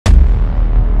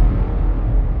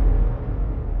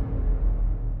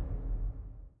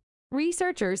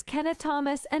Researchers Kenneth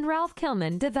Thomas and Ralph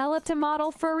Kilmann developed a model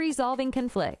for resolving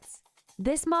conflicts.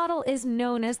 This model is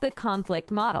known as the conflict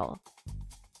model.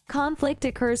 Conflict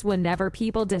occurs whenever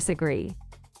people disagree.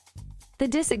 The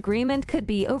disagreement could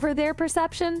be over their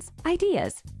perceptions,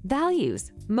 ideas,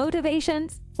 values,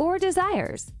 motivations, or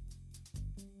desires.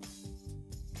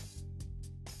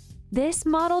 This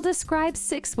model describes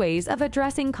 6 ways of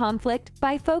addressing conflict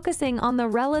by focusing on the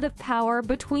relative power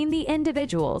between the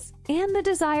individuals and the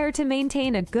desire to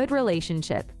maintain a good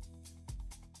relationship.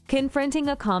 Confronting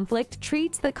a conflict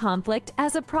treats the conflict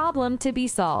as a problem to be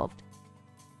solved.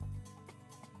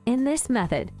 In this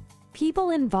method, people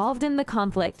involved in the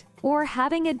conflict or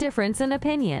having a difference in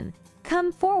opinion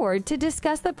come forward to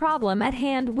discuss the problem at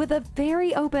hand with a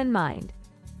very open mind.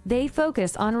 They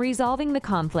focus on resolving the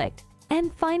conflict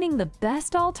and finding the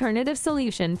best alternative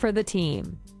solution for the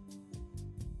team.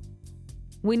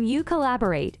 When you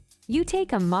collaborate, you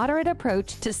take a moderate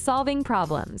approach to solving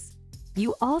problems.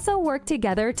 You also work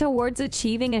together towards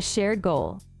achieving a shared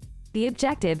goal. The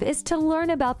objective is to learn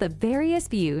about the various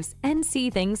views and see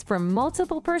things from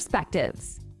multiple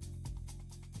perspectives.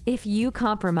 If you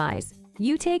compromise,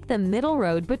 you take the middle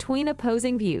road between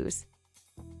opposing views.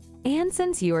 And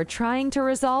since you are trying to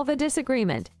resolve a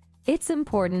disagreement, it's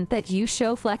important that you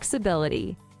show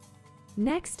flexibility.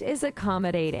 Next is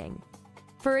accommodating.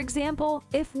 For example,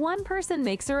 if one person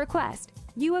makes a request,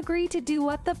 you agree to do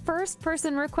what the first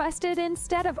person requested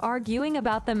instead of arguing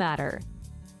about the matter.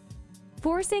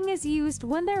 Forcing is used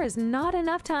when there is not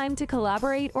enough time to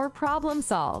collaborate or problem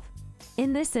solve.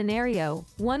 In this scenario,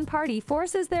 one party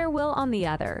forces their will on the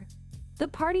other. The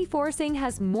party forcing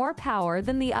has more power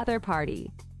than the other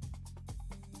party.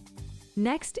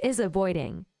 Next is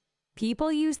avoiding.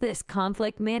 People use this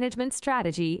conflict management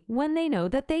strategy when they know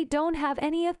that they don't have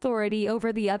any authority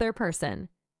over the other person.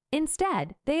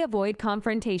 Instead, they avoid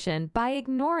confrontation by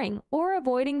ignoring or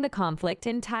avoiding the conflict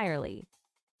entirely.